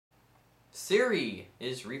Siri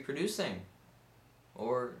is reproducing.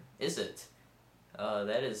 Or is it?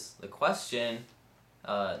 That is the question.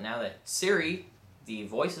 Now that Siri, the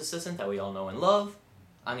voice assistant that we all know and love,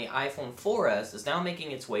 on the iPhone 4S is now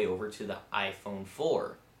making its way over to the iPhone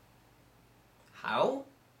 4. How?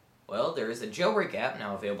 Well, there is a jailbreak app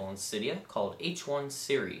now available in Cydia called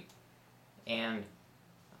H1Siri. And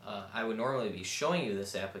I would normally be showing you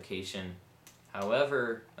this application.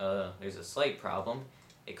 However, there's a slight problem.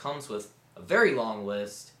 It comes with a very long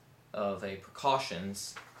list of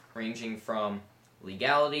precautions ranging from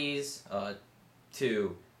legalities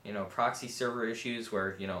to proxy server issues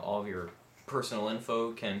where all of your personal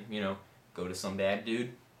info can go to some bad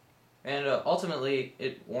dude, and ultimately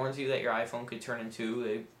it warns you that your iPhone could turn into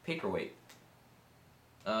a paperweight.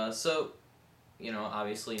 So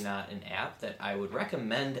obviously not an app that I would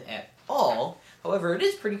recommend at all. However, it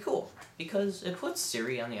is pretty cool because it puts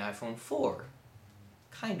Siri on the iPhone 4,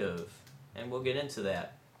 kind of, and we'll get into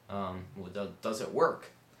that. Does it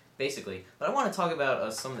work, basically? But I want to talk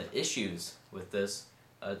about some of the issues with this.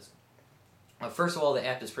 First of all, the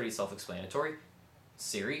app is pretty self-explanatory.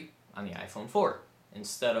 Siri on the iPhone 4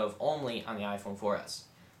 instead of only on the iPhone 4S.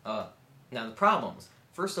 Now the problems.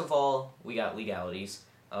 First of all, we got legalities.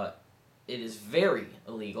 It is very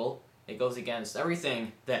illegal. It goes against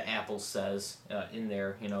everything that Apple says in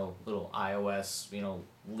their little iOS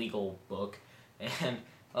legal book, and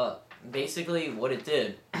basically what it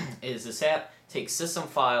did is this app takes system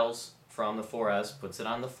files from the 4S, puts it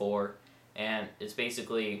on the 4, and it's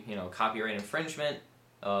basically copyright infringement,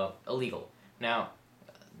 illegal. Now,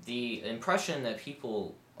 the impression that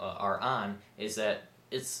people are on is that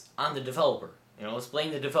it's on the developer. Let's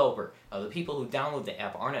blame the developer. The people who download the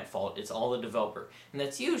app aren't at fault. It's all the developer, and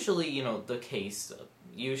that's usually the case.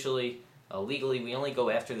 Usually, legally, we only go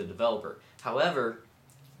after the developer. However,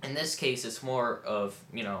 in this case, it's more of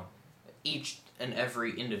each and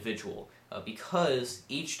every individual because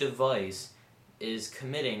each device is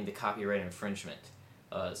committing the copyright infringement.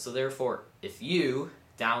 So therefore, if you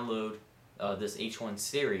download this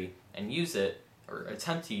H1Siri and use it, or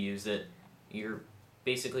attempt to use it, you're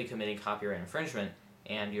basically committing copyright infringement,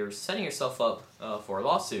 and you're setting yourself up for a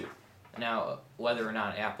lawsuit. Now, whether or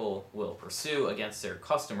not Apple will pursue against their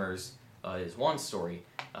customers is one story.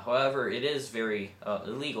 However, it is very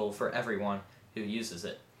illegal for everyone who uses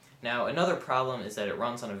it. Now, another problem is that it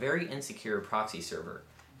runs on a very insecure proxy server,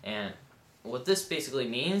 and what this basically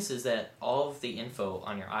means is that all of the info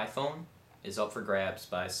on your iPhone is up for grabs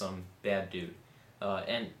by some bad dude.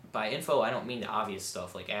 And by info, I don't mean the obvious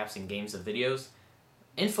stuff like apps and games and videos.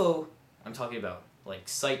 Info, I'm talking about like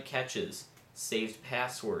site catches, saved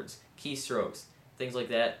passwords, keystrokes, things like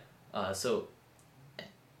that. So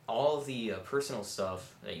all of the personal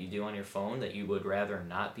stuff that you do on your phone that you would rather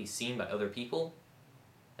not be seen by other people,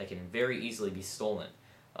 that can very easily be stolen.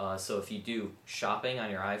 So if you do shopping on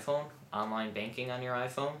your iPhone, online banking on your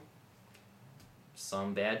iPhone,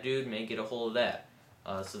 some bad dude may get a hold of that.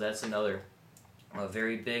 So that's another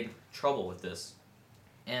very big trouble with this.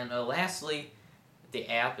 And lastly, the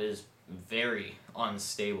app is very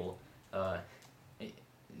unstable.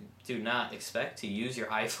 Do not expect to use your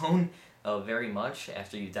iPhone very much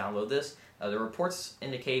after you download this. The reports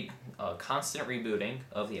indicate constant rebooting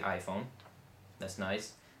of the iPhone. That's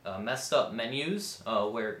nice. Messed up menus,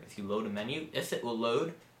 where if you load a menu, if it will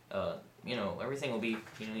load, everything will be,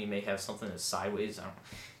 you may have something that's sideways.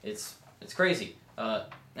 It's crazy. And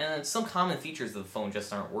then some common features of the phone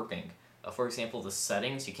just aren't working. For example, the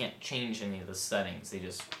settings, you can't change any of the settings.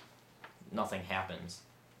 Nothing happens.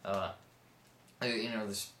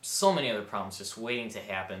 There's so many other problems just waiting to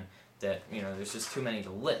happen that, there's just too many to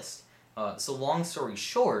list. So long story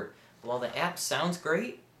short, while the app sounds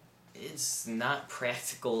great, it's not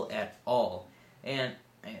practical at all. And,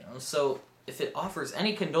 so if it offers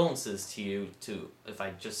any condolences to you, if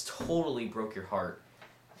I just totally broke your heart,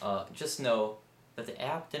 just know that the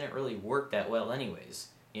app didn't really work that well anyways.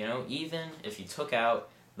 Even if you took out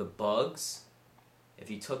the bugs, if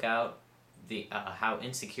you took out the how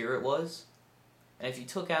insecure it was, and if you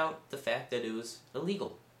took out the fact that it was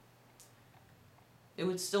illegal, it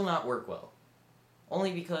would still not work well.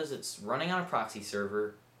 Only because it's running on a proxy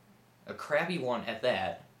server, a crappy one at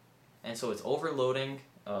that, and so it's overloading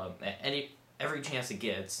at every chance it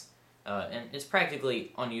gets, and it's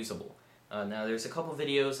practically unusable. Now there's a couple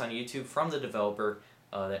videos on YouTube from the developer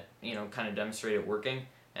that kind of demonstrate it working,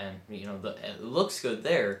 and it looks good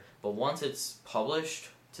there, but once it's published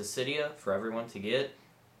to Cydia for everyone to get,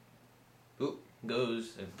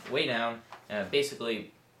 goes way down,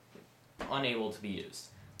 basically unable to be used.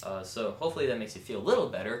 So hopefully that makes you feel a little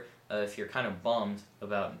better if you're kind of bummed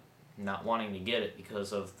about not wanting to get it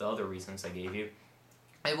because of the other reasons I gave you,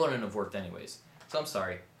 it wouldn't have worked anyways. So I'm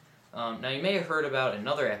sorry. Now you may have heard about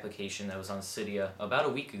another application that was on Cydia about a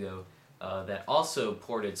week ago that also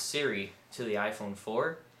ported Siri to the iPhone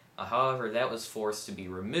 4. However, that was forced to be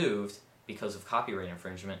removed because of copyright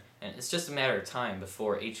infringement, and it's just a matter of time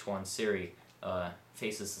before H1Siri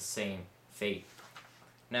faces the same fate.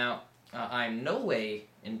 Now, I'm no way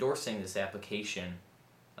endorsing this application.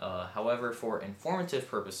 However, for informative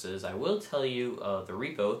purposes, I will tell you the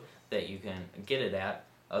repo that you can get it at.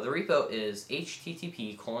 The repo is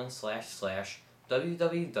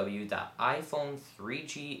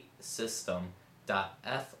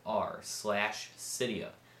http://www.iphone3gsystem.fr/Cydia.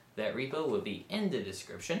 That repo will be in the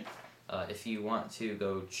description if you want to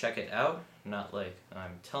go check it out. Not like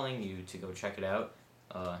I'm telling you to go check it out.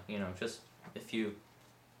 Just if you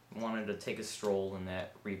wanted to take a stroll in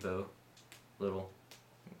that repo, little,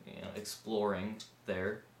 exploring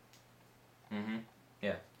there.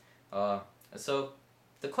 Yeah. So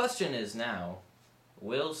the question is now,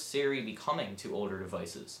 will Siri be coming to older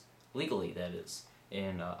devices? Legally, that is,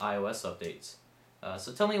 in iOS updates.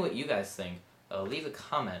 So tell me what you guys think. Leave a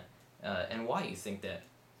comment and why you think that.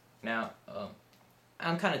 Now,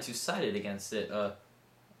 I'm kind of two-sided against it.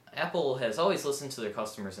 Apple has always listened to their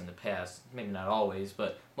customers in the past. Maybe not always,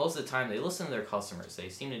 but most of the time they listen to their customers. They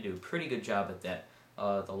seem to do a pretty good job at that.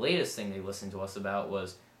 The latest thing they listened to us about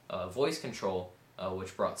was voice control,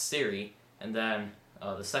 which brought Siri, and then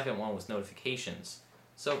the second one was notifications.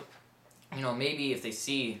 So, maybe if they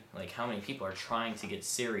see like how many people are trying to get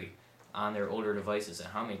Siri on their older devices and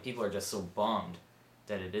how many people are just so bummed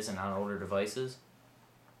that it isn't on older devices,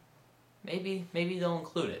 maybe they'll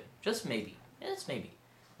include it. Just maybe. Yes, maybe.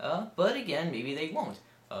 But again, maybe they won't.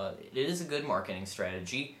 It is a good marketing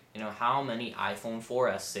strategy. How many iPhone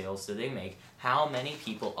 4S sales did they make? How many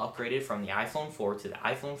people upgraded from the iPhone 4 to the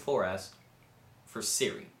iPhone 4S for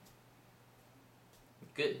Siri?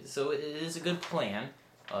 Good. So it is a good plan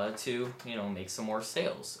to make some more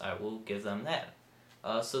sales. I will give them that.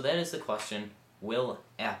 So that is the question: will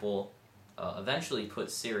Apple eventually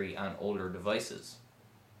put Siri on older devices?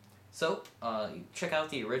 So check out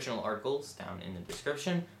the original articles down in the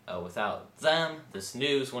description. Without them, this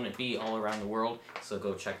news wouldn't be all around the world. So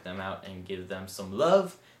go check them out and give them some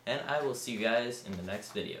love. And I will see you guys in the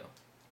next video.